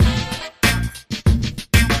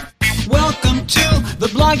The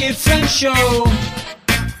Bloggy Friend Show.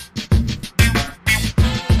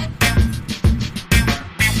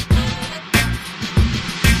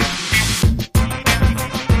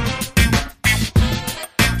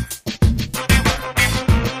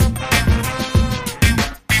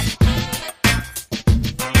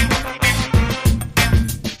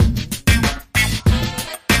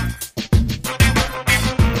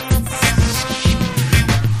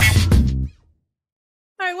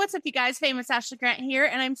 What's up, you guys? Famous Ashley Grant here,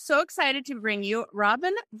 and I'm so excited to bring you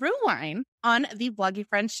Robin Ruehrwein on the Bloggy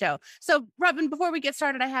Friend Show. So, Robin, before we get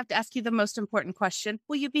started, I have to ask you the most important question.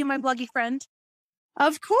 Will you be my bloggy friend?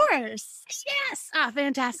 Of course. Yes. Ah,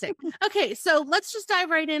 fantastic. Okay, so let's just dive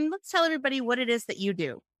right in. Let's tell everybody what it is that you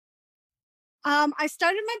do. I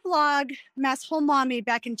started my blog, Masshole Mommy,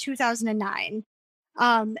 back in 2009.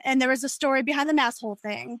 And there was a story behind the masshole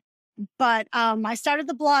thing. But I started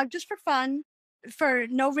the blog just for fun, for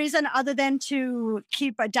no reason other than to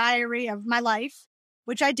keep a diary of my life,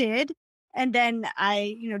 which I did. And then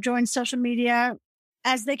I, joined social media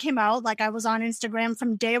as they came out. Like I was on Instagram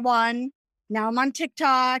from day one. Now I'm on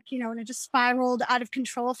TikTok, and it just spiraled out of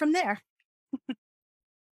control from there.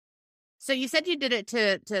 So you said you did it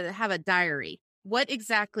to have a diary. What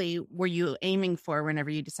exactly were you aiming for whenever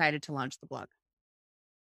you decided to launch the blog?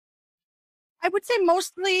 I would say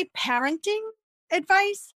mostly parenting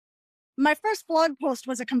advice. My first blog post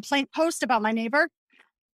was a complaint post about my neighbor.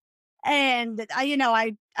 And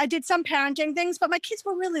I did some parenting things, but my kids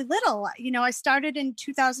were really little. I started in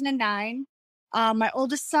 2009. My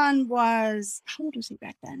oldest son was, how old was he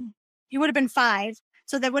back then? He would have been 5.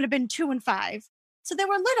 So there would have been 2 and 5. So they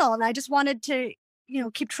were little. And I just wanted to,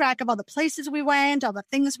 keep track of all the places we went, all the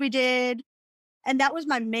things we did. And that was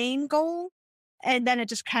my main goal. And then it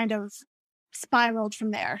just kind of spiraled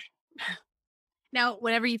from there. Now,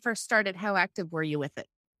 whenever you first started, how active were you with it?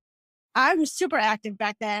 I was super active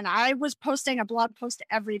back then. I was posting a blog post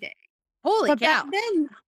every day. Holy cow. Back then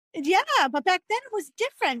it was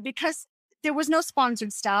different because there was no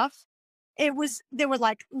sponsored stuff. There were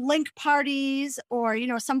like link parties or,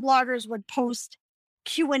 some bloggers would post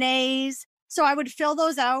Q&As. So I would fill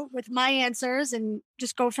those out with my answers and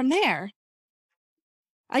just go from there.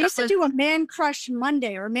 I used to do a Man Crush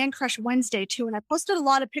Monday or a Man Crush Wednesday too. And I posted a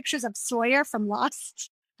lot of pictures of Sawyer from Lost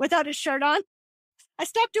without his shirt on. I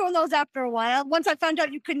stopped doing those after a while. Once I found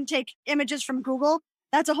out you couldn't take images from Google,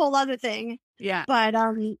 that's a whole other thing. Yeah. But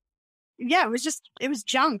it was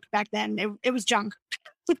junk back then. It was junk.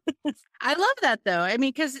 I love that though. I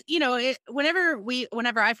mean, because,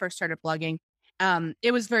 whenever I first started blogging,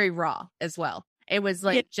 it was very raw as well. It was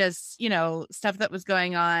like just, stuff that was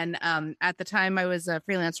going on. At the time, I was a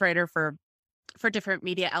freelance writer for different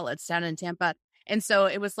media outlets down in Tampa. And so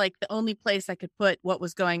it was like the only place I could put what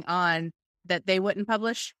was going on that they wouldn't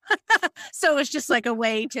publish. So it was just like a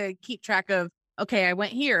way to keep track of, okay, I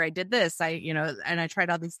went here, I did this, and I tried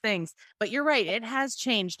all these things. But you're right, it has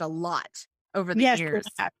changed a lot over the years.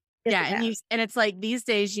 And it's like these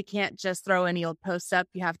days you can't just throw any old posts up.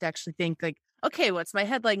 You have to actually think like, okay, what's my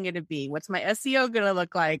headline going to be? What's my SEO going to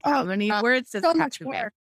look like? How many words does so it have much to more.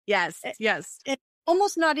 Be? Yes. It's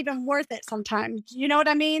almost not even worth it sometimes. You know what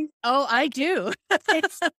I mean? Oh, I do.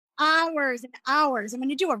 It's hours and hours. And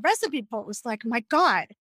when you do a recipe post, like, my God,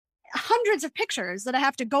 hundreds of pictures that I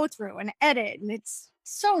have to go through and edit. And it's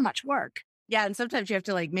so much work. Yeah. And sometimes you have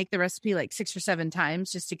to like make the recipe like 6 or 7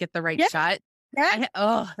 times just to get the right shot. Yeah.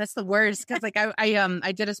 That's the worst. Cause like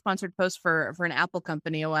I did a sponsored post for an Apple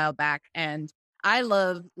company a while back, and I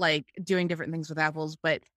love like doing different things with apples,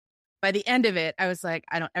 but by the end of it, I was like,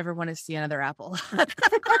 I don't ever want to see another apple.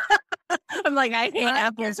 I'm like, I hate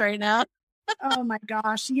apples right now. Oh my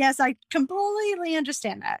gosh. Yes, I completely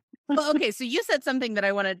understand that. Well, okay. So you said something that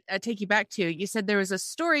I want to take you back to. You said there was a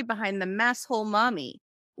story behind the Masshole Mommy.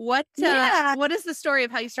 What is the story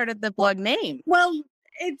of how you started the blog name? Well,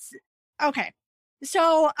 it's okay.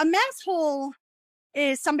 So a masshole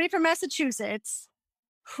is somebody from Massachusetts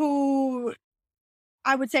who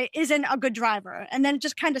I would say isn't a good driver. And then it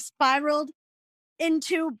just kind of spiraled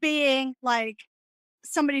into being like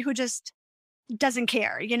somebody who just doesn't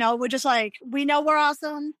care. We're just like, we know we're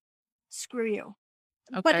awesome. Screw you.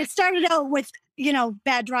 Okay. But it started out with,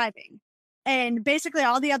 bad driving. And basically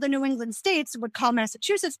all the other New England states would call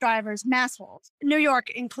Massachusetts drivers massholes, New York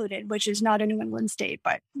included, which is not a New England state,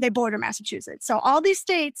 but they border Massachusetts. So all these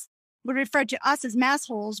states would refer to us as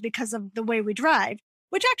massholes because of the way we drive,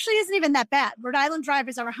 which actually isn't even that bad. Rhode Island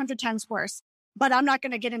drivers are 100 times worse, but I'm not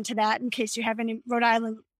going to get into that in case you have any Rhode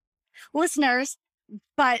Island listeners,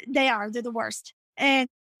 but they're the worst. And,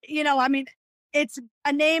 it's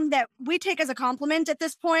a name that we take as a compliment at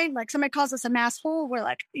this point. Like somebody calls us a masshole, we're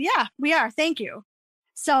like, yeah, we are. Thank you.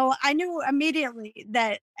 So I knew immediately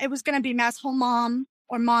that it was going to be Masshole Mom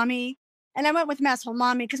or Mommy. And I went with Masshole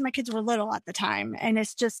Mommy because my kids were little at the time. And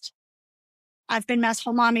it's just, I've been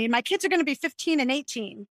Masshole Mommy. My kids are going to be 15 and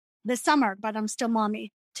 18 this summer, but I'm still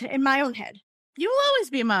Mommy in my own head. You will always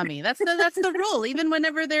be Mommy. That's the rule. Even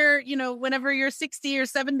whenever they're, whenever you're 60 or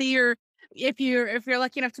 70, or if you're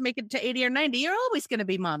lucky enough to make it to 80 or 90, you're always going to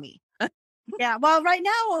be Mommy. Yeah. Well, right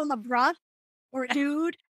now I'm a bruh or a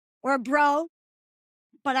dude or a bro,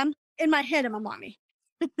 but I'm in my head, I'm a Mommy.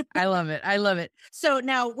 I love it. I love it. So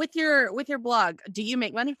now with your blog, do you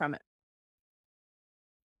make money from it?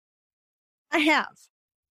 I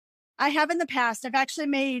have in the past. I've actually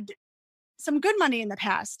made some good money in the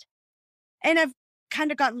past, and I've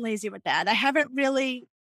kind of gotten lazy with that. I haven't really,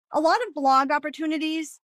 a lot of blog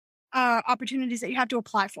opportunities that you have to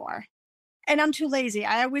apply for. And I'm too lazy.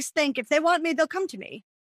 I always think if they want me, they'll come to me.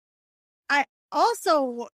 I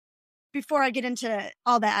also, before I get into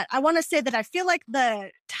all that, I want to say that I feel like the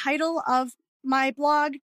title of my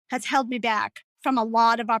blog has held me back from a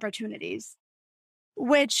lot of opportunities,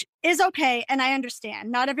 which is okay. And I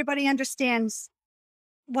understand. Not everybody understands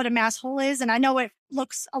what a masshole is. And I know it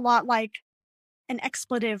looks a lot like an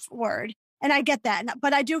expletive word. And I get that.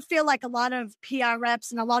 But I do feel like a lot of PR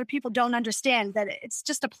reps and a lot of people don't understand that it's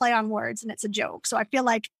just a play on words and it's a joke. So I feel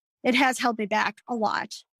like it has held me back a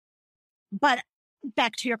lot. But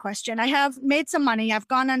back to your question, I have made some money. I've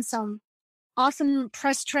gone on some awesome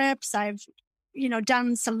press trips. I've,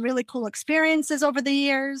 done some really cool experiences over the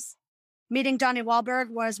years. Meeting Donnie Wahlberg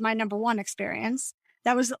was my number one experience.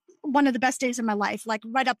 That was one of the best days of my life, like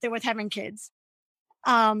right up there with having kids.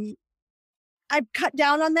 I've cut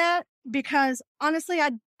down on that because honestly,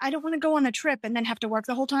 I don't want to go on a trip and then have to work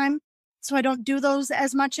the whole time. So I don't do those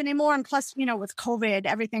as much anymore. And plus, with COVID,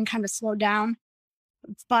 everything kind of slowed down.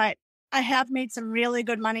 But I have made some really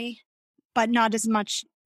good money, but not as much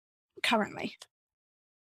currently.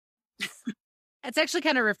 It's actually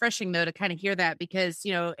kind of refreshing, though, to kind of hear that because,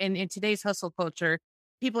 in today's hustle culture,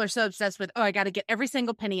 people are so obsessed with, I got to get every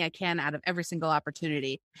single penny I can out of every single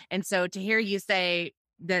opportunity. And so to hear you say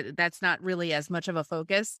that that's not really as much of a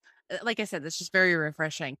focus, like I said, that's just very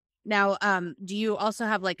refreshing. Now, do you also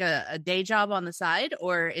have like a day job on the side,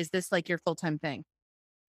 or is this like your full-time thing?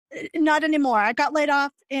 Not anymore. I got laid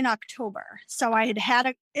off in October. So I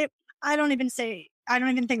had I don't even think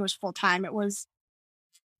it was full-time. It was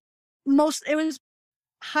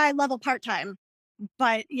high level part-time,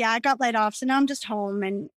 but yeah, I got laid off. So now I'm just home.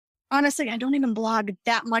 And honestly, I don't even blog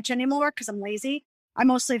that much anymore because I'm lazy. I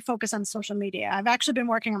mostly focus on social media. I've actually been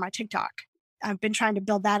working on my TikTok. I've been trying to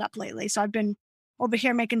build that up lately. So I've been over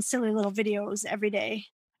here making silly little videos every day.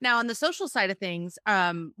 Now, on the social side of things,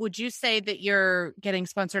 would you say that you're getting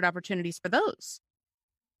sponsored opportunities for those?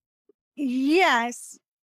 Yes,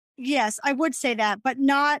 I would say that, but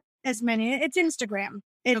not as many. It's Instagram.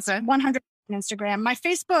 It's okay. 100% Instagram. My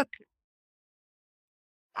Facebook,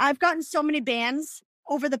 I've gotten so many bans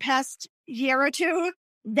over the past year or two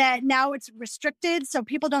that now it's restricted. So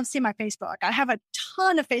people don't see my Facebook. I have a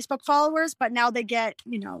ton of Facebook followers, but now they get,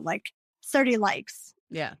 like 30 likes.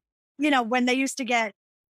 Yeah. When they used to get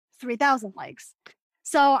 3,000 likes.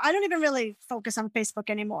 So I don't even really focus on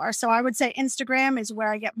Facebook anymore. So I would say Instagram is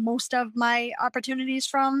where I get most of my opportunities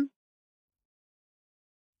from.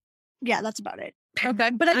 Yeah, that's about it.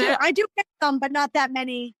 Okay. But I do get some, but not that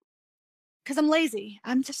many because I'm lazy.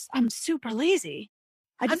 I'm super lazy.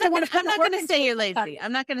 I just don't want to. I'm not going to say you're lazy.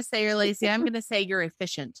 I'm not going to say you're lazy. I'm going to say you're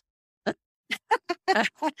efficient.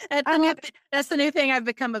 That's the new thing I've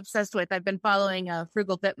become obsessed with. I've been following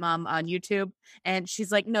Frugal Fit Mom on YouTube, and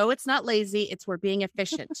she's like, no, it's not lazy. It's we're being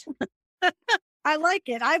efficient. I like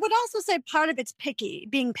it. I would also say part of it's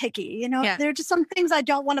being picky. Yeah. There are just some things I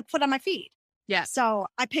don't want to put on my feed. Yeah. So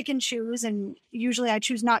I pick and choose, and usually I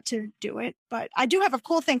choose not to do it. But I do have a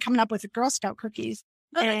cool thing coming up with the Girl Scout cookies.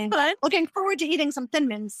 And looking forward to eating some Thin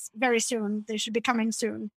Mints very soon. They should be coming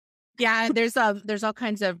soon. Yeah, there's all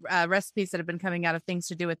kinds of recipes that have been coming out of things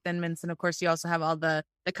to do with Thin Mints, and of course you also have all the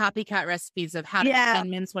copycat recipes of how to eat Thin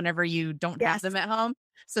Mints whenever you don't have them at home.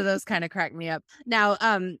 So those kind of crack me up. Now,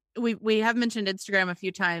 we have mentioned Instagram a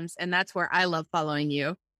few times, and that's where I love following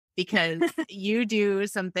you because you do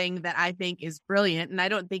something that I think is brilliant, and I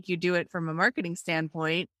don't think you do it from a marketing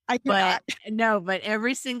standpoint. But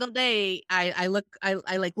every single day I look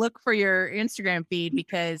for your Instagram feed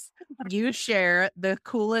because you share the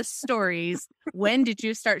coolest stories. When did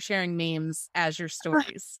you start sharing memes as your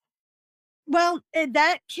stories? Well,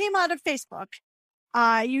 that came out of Facebook.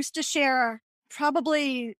 I used to share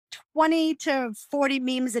probably 20 to 40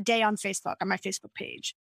 memes a day on Facebook, on my Facebook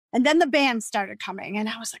page. And then the bans started coming and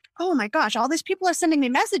I was like, oh my gosh, all these people are sending me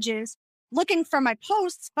messages looking for my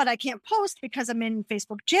posts, but I can't post because I'm in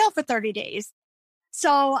Facebook jail for 30 days.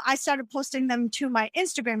 So I started posting them to my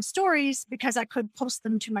Instagram stories because I could post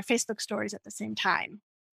them to my Facebook stories at the same time.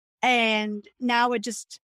 And now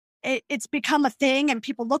it's become a thing and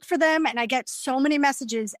people look for them. And I get so many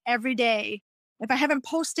messages every day. If I haven't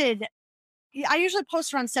posted, I usually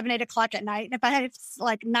post around 7, 8 o'clock at night. And if I have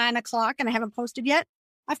like 9 o'clock and I haven't posted yet,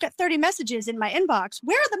 I've got 30 messages in my inbox.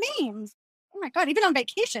 Where are the memes? Oh my God, even on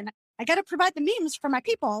vacation, I got to provide the memes for my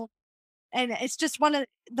people. And it's just one of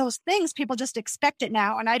those things, people just expect it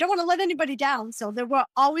now. And I don't want to let anybody down. So there will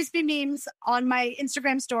always be memes on my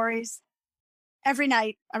Instagram stories every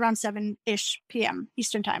night around 7-ish p.m.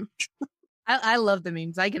 Eastern time. I love the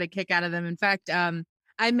memes. I get a kick out of them. In fact,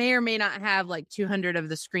 I may or may not have like 200 of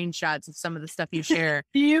the screenshots of some of the stuff you share.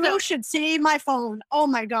 You should see my phone. Oh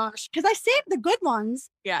my gosh. Because I saved the good ones.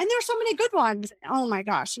 Yeah. And there are so many good ones. Oh my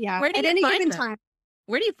gosh. Yeah. Where do At you any find given them? time.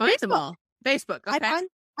 Where do you find them Facebook. all? Facebook. Okay.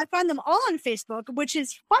 I find them all on Facebook, which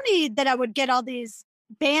is funny that I would get all these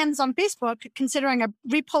bans on Facebook, considering I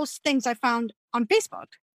repost things I found on Facebook.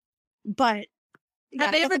 But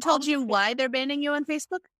have they ever told you why they're banning you on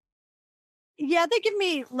Facebook? Yeah, they give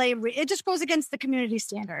me it just goes against the community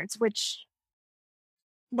standards, which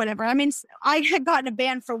whatever. I mean, I had gotten a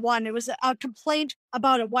ban for one. It was a complaint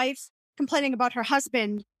about a wife complaining about her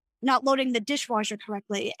husband not loading the dishwasher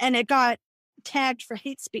correctly, and it got tagged for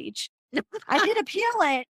hate speech. I did appeal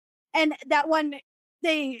it, and that one,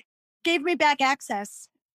 they gave me back access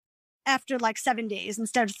after like 7 days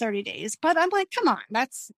instead of 30 days. But I'm like, come on,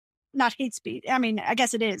 that's not hate speech. I mean, I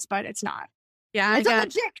guess it is, but it's not. Yeah, it's a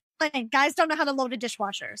legit thing. Guys don't know how to load a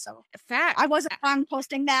dishwasher. So fact. I wasn't on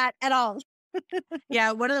posting that at all.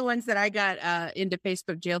 Yeah, one of the ones that I got into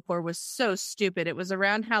Facebook jail for was so stupid. It was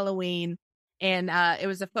around Halloween, and it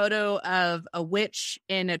was a photo of a witch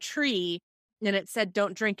in a tree, and it said,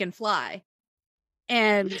 "Don't drink and fly."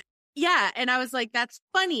 And yeah, and I was like, that's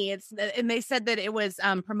funny. And they said that it was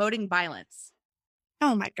promoting violence.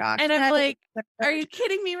 Oh my God. And I'm like, are you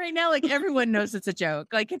kidding me right now? Like, everyone knows it's a joke.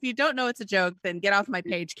 Like, if you don't know it's a joke, then get off my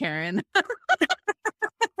page, Karen.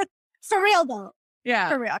 For real though. Yeah.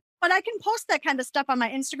 For real. But I can post that kind of stuff on my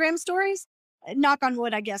Instagram stories. Knock on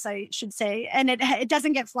wood, I guess I should say. And it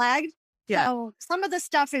doesn't get flagged. Yeah. So some of the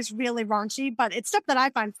stuff is really raunchy, but it's stuff that I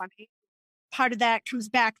find funny. Part of that comes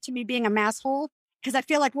back to me being a masshole, because I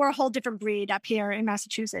feel like we're a whole different breed up here in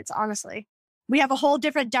Massachusetts, honestly. We have a whole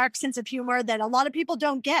different dark sense of humor that a lot of people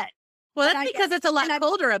don't get. Well, that's because it's a lot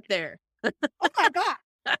colder up there. Oh my God.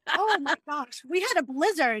 Oh my gosh. We had a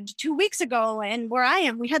blizzard 2 weeks ago, and where I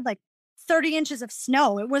am, we had like 30 inches of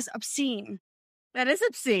snow. It was obscene. That is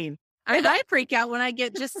obscene. I freak out when I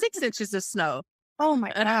get just 6 inches of snow. Oh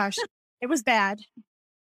my gosh. It was bad.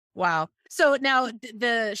 Wow. So now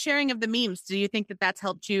the sharing of the memes, do you think that that's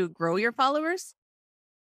helped you grow your followers?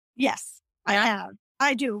 Yes, I have.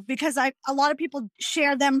 I do, because a lot of people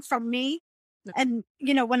share them from me. And,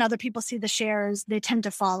 when other people see the shares, they tend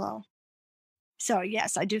to follow. So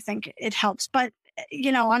yes, I do think it helps. But,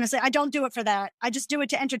 honestly, I don't do it for that. I just do it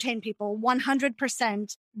to entertain people,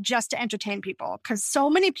 100% just to entertain people, because so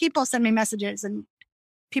many people send me messages and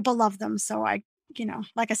people love them. So like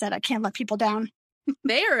I said, I can't let people down.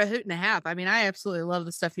 They are a hoot and a half. I mean, I absolutely love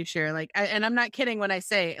the stuff you share. Like, and I'm not kidding when I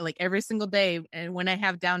say, like, every single day, and when I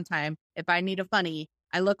have downtime, if I need a funny,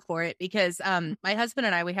 I look for it, because my husband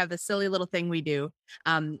and I, we have this silly little thing we do.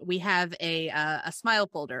 We have a smile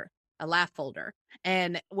folder, a laugh folder,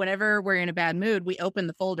 and whenever we're in a bad mood, we open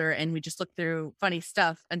the folder and we just look through funny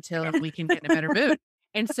stuff until we can get in a better mood.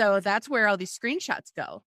 And so that's where all these screenshots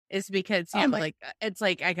go. Is because it's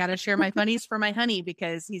like I gotta share my funnies for my honey,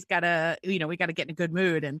 because he's gotta, we gotta get in a good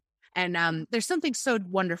mood, and there's something so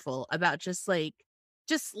wonderful about just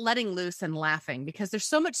letting loose and laughing, because there's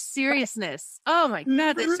so much seriousness. Oh my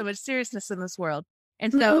God, there's so much seriousness in this world,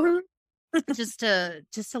 and so just to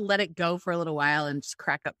let it go for a little while and just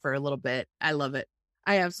crack up for a little bit. I love it.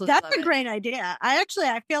 I absolutely. That's a great idea. I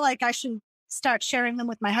feel like I should start sharing them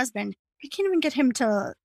with my husband. I can't even get him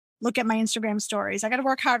to look at my Instagram stories. I got to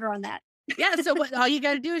work harder on that. Yeah. So all you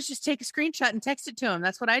got to do is just take a screenshot and text it to him.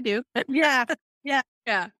 That's what I do. Yeah.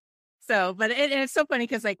 So, but it's so funny,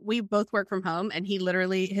 because like we both work from home, and he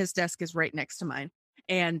literally, his desk is right next to mine.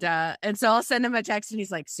 And so I'll send him a text, and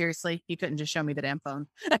he's like, seriously, you couldn't just show me the damn phone.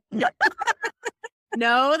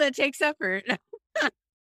 No, that takes effort.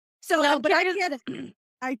 So, but I get it.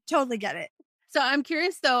 I totally get it. So I'm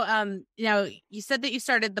curious though, you said that you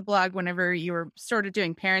started the blog whenever you were sort of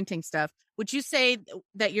doing parenting stuff. Would you say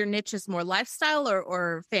that your niche is more lifestyle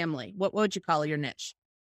or family? What would you call your niche?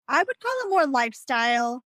 I would call it more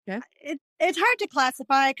lifestyle. Okay. It's hard to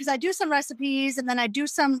classify because I do some recipes and then I do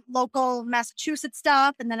some local Massachusetts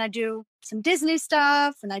stuff and then I do some Disney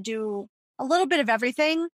stuff and I do a little bit of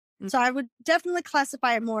everything. So I would definitely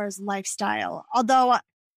classify it more as lifestyle. Although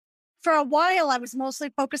for a while I was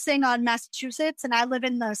mostly focusing on Massachusetts and I live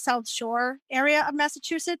in the South Shore area of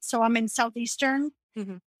Massachusetts. So I'm in southeastern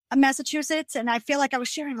of Massachusetts and I feel like I was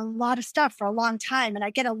sharing a lot of stuff for a long time. And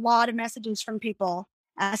I get a lot of messages from people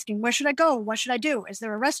asking, where should I go? What should I do? Is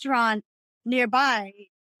there a restaurant nearby?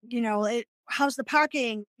 How's the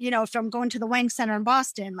parking, if I'm going to the Wang Center in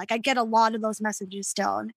Boston? Like I get a lot of those messages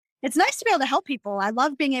still. And it's nice to be able to help people. I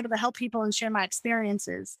love being able to help people and share my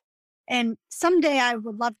experiences. And someday I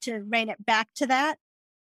would love to rein it back to that.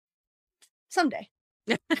 Someday.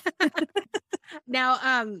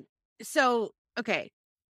 Now, so, okay,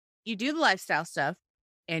 you do the lifestyle stuff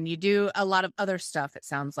and you do a lot of other stuff. It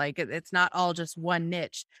sounds like it's not all just one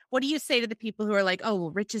niche. What do you say to the people who are like, oh,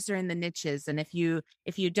 well, riches are in the niches. And if you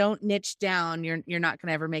don't niche down, you're not going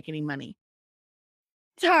to ever make any money.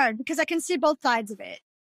 It's hard because I can see both sides of it.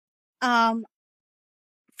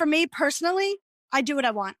 For me personally, I do what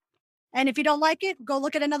I want. And if you don't like it, go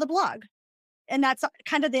look at another blog. And that's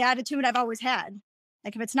kind of the attitude I've always had.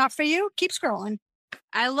 Like, if it's not for you, keep scrolling.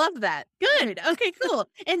 I love that. Good. Okay, cool.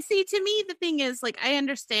 And see, to me, the thing is, like, I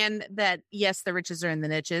understand that, yes, the riches are in the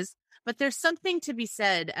niches, but there's something to be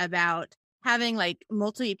said about having like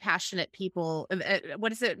multi-passionate people.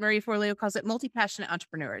 What is it? Marie Forleo calls it multi-passionate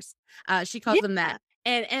entrepreneurs. She calls them that.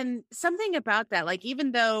 And something about that, like,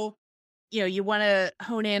 even though, you want to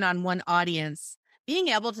hone in on one audience, being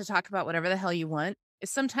able to talk about whatever the hell you want is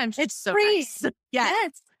sometimes just so free. nice.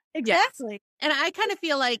 Yes, exactly. Yes. And I kind of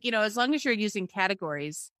feel like, as long as you're using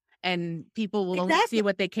categories and people will only see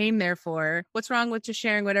what they came there for, what's wrong with just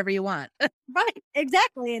sharing whatever you want? Right.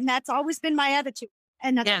 Exactly. And that's always been my attitude.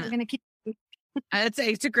 And that's what we're going to keep.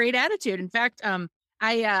 It's a great attitude. In fact,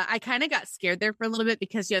 I kind of got scared there for a little bit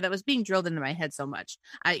because, that was being drilled into my head so much.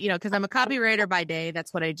 Because I'm a copywriter by day.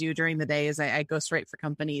 That's what I do during the day is I ghostwrite for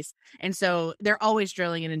companies. And so they're always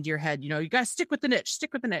drilling it into your head. You got to stick with the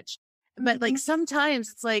niche. But like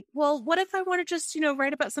sometimes it's like, well, what if I want to just,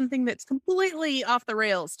 write about something that's completely off the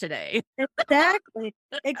rails today? Exactly.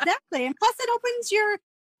 And plus it opens your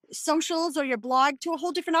socials or your blog to a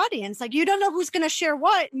whole different audience. Like you don't know who's going to share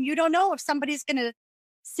what, and you don't know if somebody's going to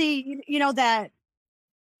see, that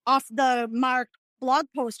off the mark blog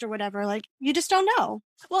post or whatever. Like you just don't know.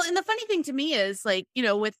 Well, and the funny thing to me is like,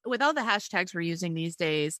 with all the hashtags we're using these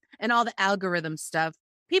days and all the algorithm stuff,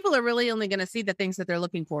 people are really only going to see the things that they're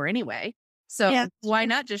looking for anyway. So why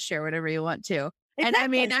not just share whatever you want to? Exactly. And I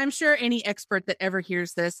mean, I'm sure any expert that ever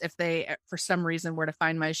hears this, if they, for some reason, were to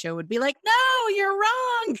find my show would be like, no, you're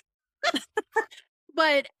wrong.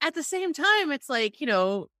 But at the same time, it's like,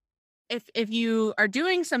 if you are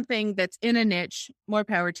doing something that's in a niche, more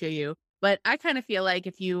power to you. But I kind of feel like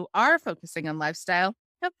if you are focusing on lifestyle,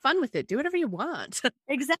 have fun with it. Do whatever you want.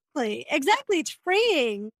 Exactly. It's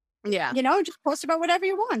freeing. Yeah. Just post about whatever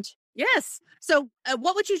you want. Yes. So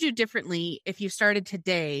what would you do differently if you started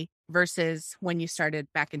today versus when you started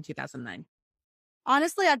back in 2009?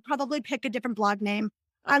 Honestly, I'd probably pick a different blog name.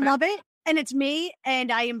 Okay. I love it. And it's me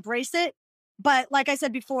and I embrace it. But like I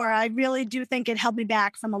said before, I really do think it held me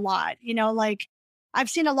back from a lot. Like I've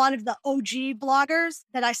seen a lot of the OG bloggers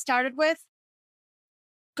that I started with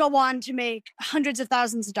go on to make hundreds of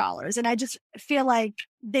thousands of dollars. And I just feel like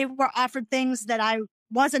they were offered things that I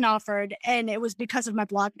wasn't offered. And it was because of my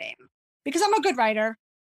blog name, because I'm a good writer.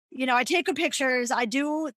 I take good pictures. I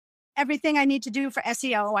do everything I need to do for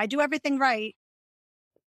SEO. I do everything right,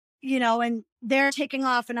 and they're taking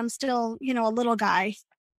off and I'm still, a little guy,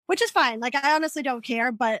 which is fine. Like, I honestly don't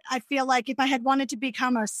care, but I feel like if I had wanted to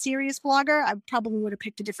become a serious blogger, I probably would have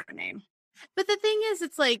picked a different name. But the thing is,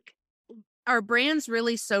 it's like, are brands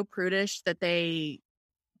really so prudish that they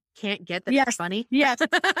can't get that it's funny? Yes.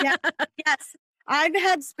 Yes. I've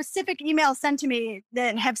had specific emails sent to me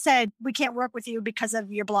that have said, we can't work with you because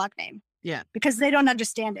of your blog name. Yeah. Because they don't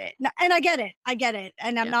understand it. And I get it.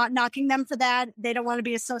 And I'm not knocking them for that. They don't want to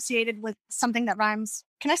be associated with something that rhymes.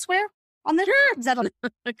 Can I swear on this? Sure. Is that Go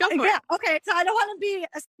for it. Okay. So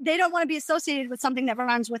they don't want to be associated with something that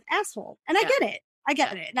rhymes with asshole. And I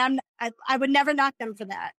get it. And I would never knock them for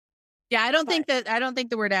that. Yeah. I don't think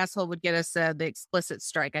the word asshole would get us the explicit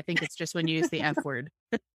strike. I think it's just when you use the F word.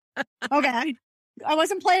 Okay. I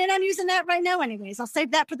wasn't planning on using that right now anyways. I'll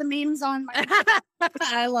save that for the memes on my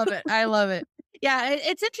I love it. Yeah,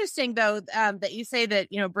 it's interesting though that you say that,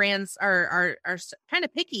 brands are kind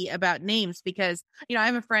of picky about names because, I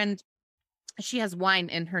have a friend, she has wine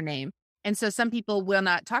in her name. And so some people will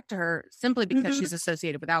not talk to her simply because she's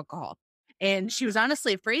associated with alcohol. And she was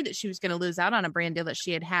honestly afraid that she was going to lose out on a brand deal that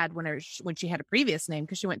she had when she had a previous name,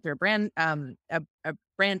 because she went through a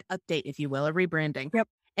brand update, if you will, a rebranding. Yep.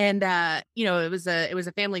 And it was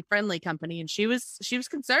a family friendly company, and she was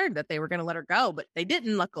concerned that they were going to let her go, but they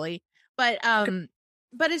didn't, luckily. But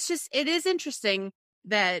it is interesting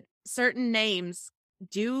that certain names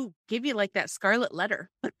do give you like that scarlet letter.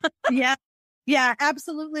 Yeah,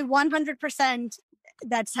 absolutely. 100%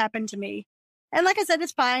 that's happened to me. And like I said,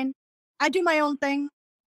 it's fine. I do my own thing,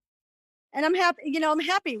 and I'm happy. I'm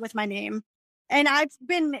happy with my name. And I've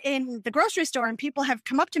been in the grocery store, and people have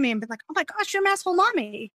come up to me and been like, "Oh my gosh, you're Masshole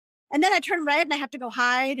Mommy." And then I turn red and I have to go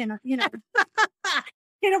hide and, get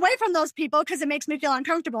away from those people because it makes me feel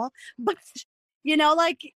uncomfortable. But,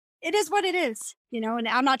 like, it is what it is, and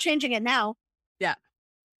I'm not changing it now. Yeah.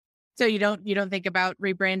 So you don't think about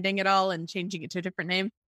rebranding at all and changing it to a different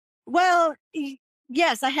name? Well,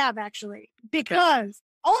 yes, I have actually,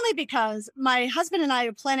 only because my husband and I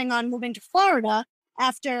are planning on moving to Florida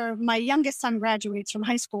after my youngest son graduates from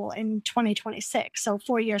high school in 2026. So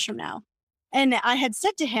 4 years from now. And I had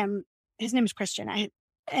said to him, his name is Christian. I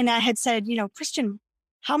had said, Christian,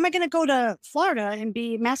 how am I going to go to Florida and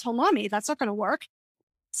be Masshole Mommy? That's not going to work.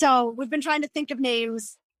 So we've been trying to think of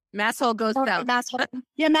names. Masshole goes south. Masshole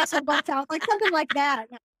goes south, like something like that.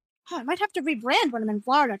 I might have to rebrand when I'm in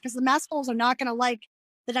Florida, because the massholes are not going to like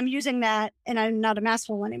that I'm using that, and I'm not a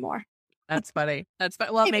masshole anymore. That's funny.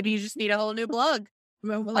 Well, maybe you just need a whole new blog.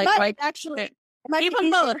 Actually,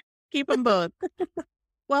 keep them both.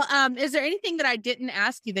 Well, is there anything that I didn't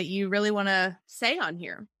ask you that you really want to say on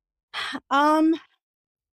here? I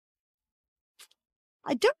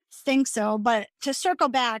don't think so, but to circle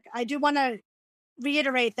back, I do want to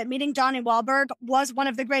reiterate that meeting Donnie Wahlberg was one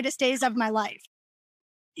of the greatest days of my life.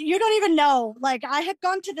 You don't even know. Like, I had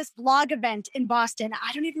gone to this blog event in Boston.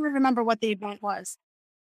 I don't even remember what the event was.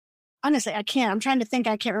 Honestly, I can't. I'm trying to think.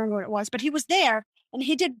 I can't remember what it was, but he was there, and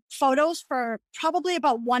he did photos for probably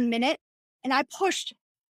about 1 minute. And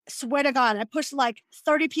swear to God, I pushed like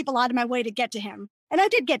 30 people out of my way to get to him. And I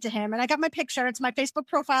did get to him, and I got my picture. It's my Facebook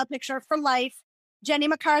profile picture for life. Jenny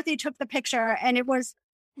McCarthy took the picture, and it was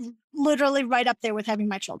literally right up there with having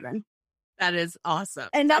my children. That is awesome.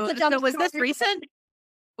 And that's so was this recent?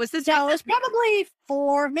 No, it was probably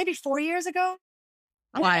maybe 4 years ago.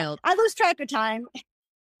 Wild. I lose track of time.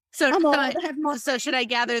 So should I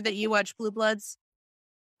gather that you watch Blue Bloods?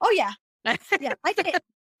 Oh, yeah. Yeah, I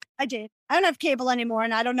did. I don't have cable anymore,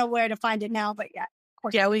 and I don't know where to find it now, but yeah. Of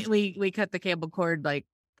course. Yeah, we cut the cable cord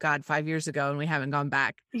 5 years ago, and we haven't gone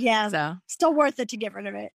back. Yeah. So still worth it to get rid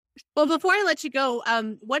of it. Well, before I let you go,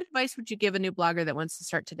 what advice would you give a new blogger that wants to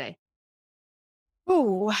start today?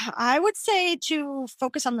 Ooh, I would say to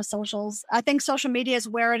focus on the socials. I think social media is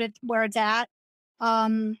where it's at.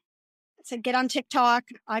 So get on TikTok.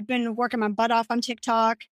 I've been working my butt off on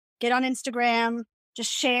TikTok. Get on Instagram.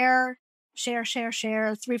 Just share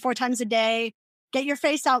 3-4 times a day. Get your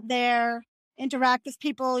face out there. Interact with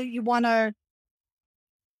people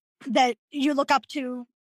that you look up to.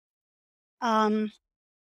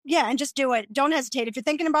 Yeah, and just do it. Don't hesitate. If you're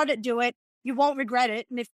thinking about it, do it. You won't regret it.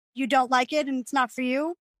 And if you don't like it and it's not for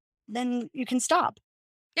you, then you can stop.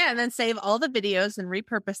 Yeah, and then save all the videos and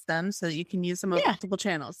repurpose them so that you can use them on multiple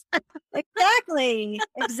channels. Exactly.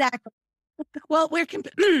 Well,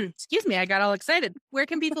 excuse me, I got all excited. Where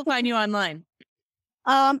can people find you online?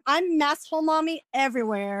 I'm Masshole Mommy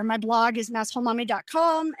everywhere. My blog is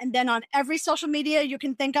massholemommy.com. And then on every social media you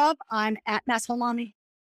can think of, I'm at Masshole Mommy.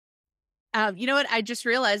 You know what? I just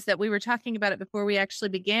realized that we were talking about it before we actually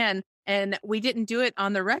began, and we didn't do it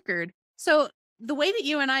on the record. So the way that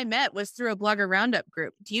you and I met was through a Blogger Roundup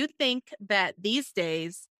group. Do you think that these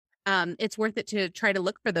days it's worth it to try to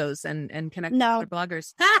look for those and connect with other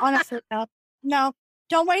bloggers? Honestly, no.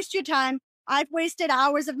 Don't waste your time. I've wasted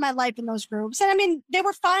hours of my life in those groups. And I mean, they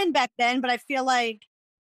were fine back then, but I feel like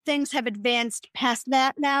things have advanced past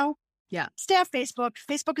that now. Yeah. Stay off Facebook.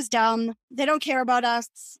 Facebook is dumb. They don't care about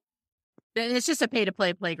us. It's just a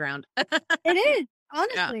pay-to-play playground. It is.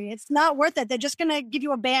 Honestly, It's not worth it. They're just going to give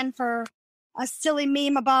you a ban for a silly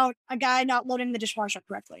meme about a guy not loading the dishwasher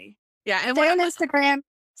correctly. Yeah. And stay on Instagram,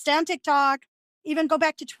 stay on TikTok, even go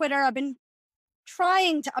back to Twitter. I've been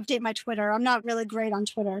trying to update my Twitter. I'm not really great on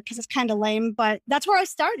Twitter because it's kind of lame, but that's where I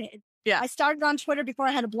started. Yeah. I started on Twitter before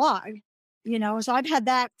I had a blog, so I've had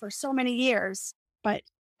that for so many years. But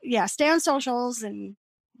yeah, stay on socials and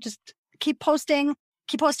just keep posting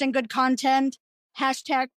good content,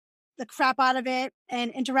 hashtag the crap out of it,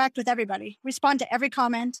 and interact with everybody. Respond to every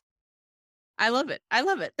comment. I love it.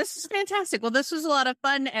 This is fantastic. Well, this was a lot of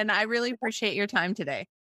fun, and I really appreciate your time today.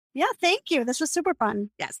 Yeah, thank you. This was super fun.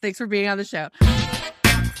 Yes, thanks for being on the show.